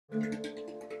Hello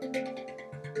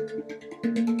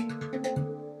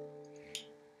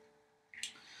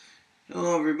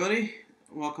everybody,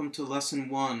 welcome to lesson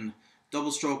 1,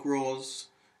 double stroke rolls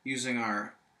using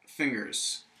our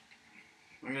fingers.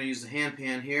 I'm going to use the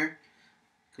handpan here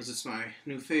because it's my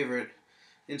new favorite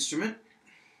instrument,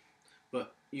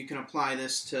 but you can apply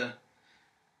this to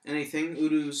anything,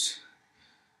 udus,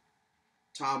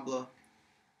 tabla,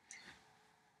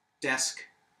 desk.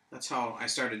 That's how I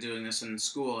started doing this in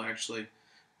school, actually,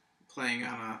 playing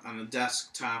on a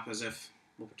desktop as if,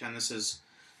 we'll pretend this is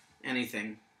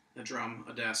anything. A drum,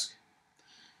 a desk.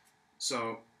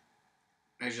 So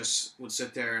I just would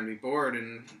sit there and be bored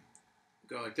and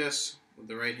go like this with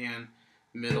the right hand,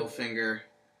 middle finger,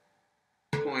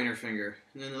 pointer finger,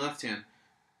 and then the left hand,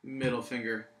 middle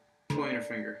finger, pointer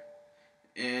finger.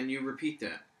 And you repeat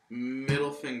that.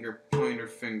 Middle finger, pointer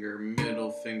finger, middle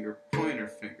finger, pointer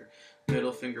finger,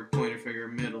 middle finger, pointer finger,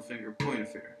 middle finger, pointer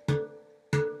finger.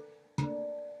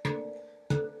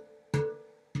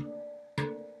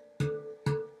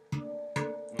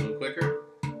 Quicker.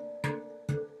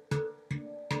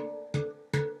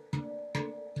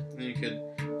 And you could,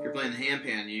 if you're playing the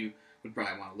handpan, you would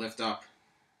probably want to lift up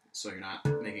so you're not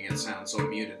making it sound so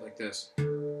muted like this. A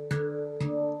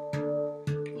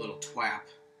little twap,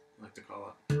 I like to call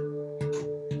it.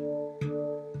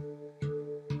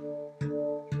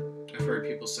 I've heard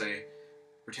people say,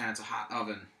 pretend it's a hot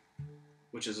oven,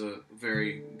 which is a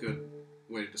very good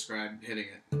way to describe hitting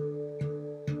it.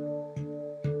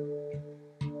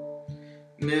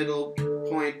 Middle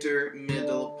pointer,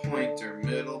 middle pointer,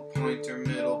 middle pointer,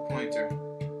 middle pointer.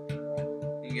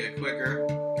 You can get quicker.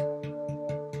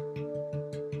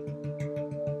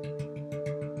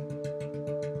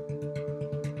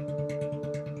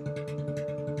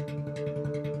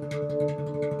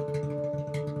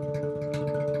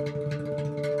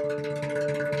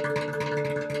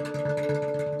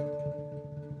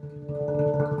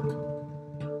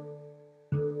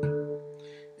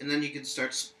 And then you can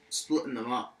start splitting them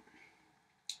up.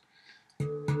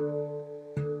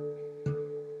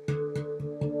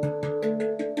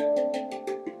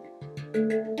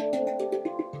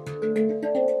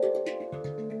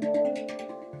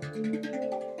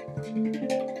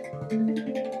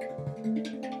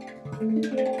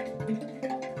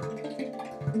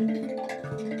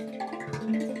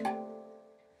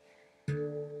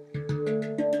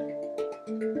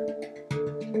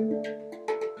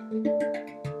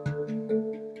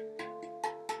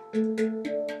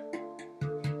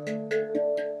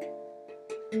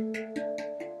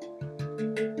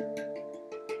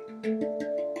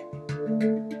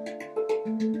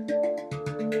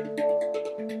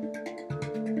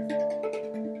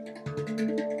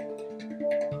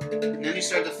 And then you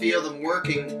start to feel them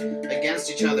working against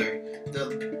each other.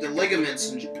 The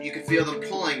ligaments, and you can feel them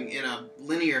pulling in a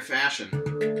linear fashion.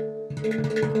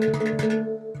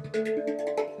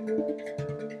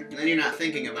 And then you're not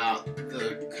thinking about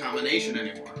the combination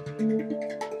anymore.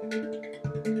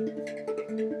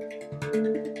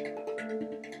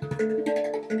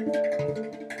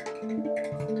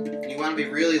 You want to be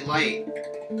really light.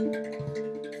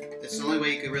 It's the only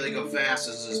way you can really go fast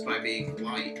is by being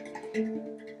light.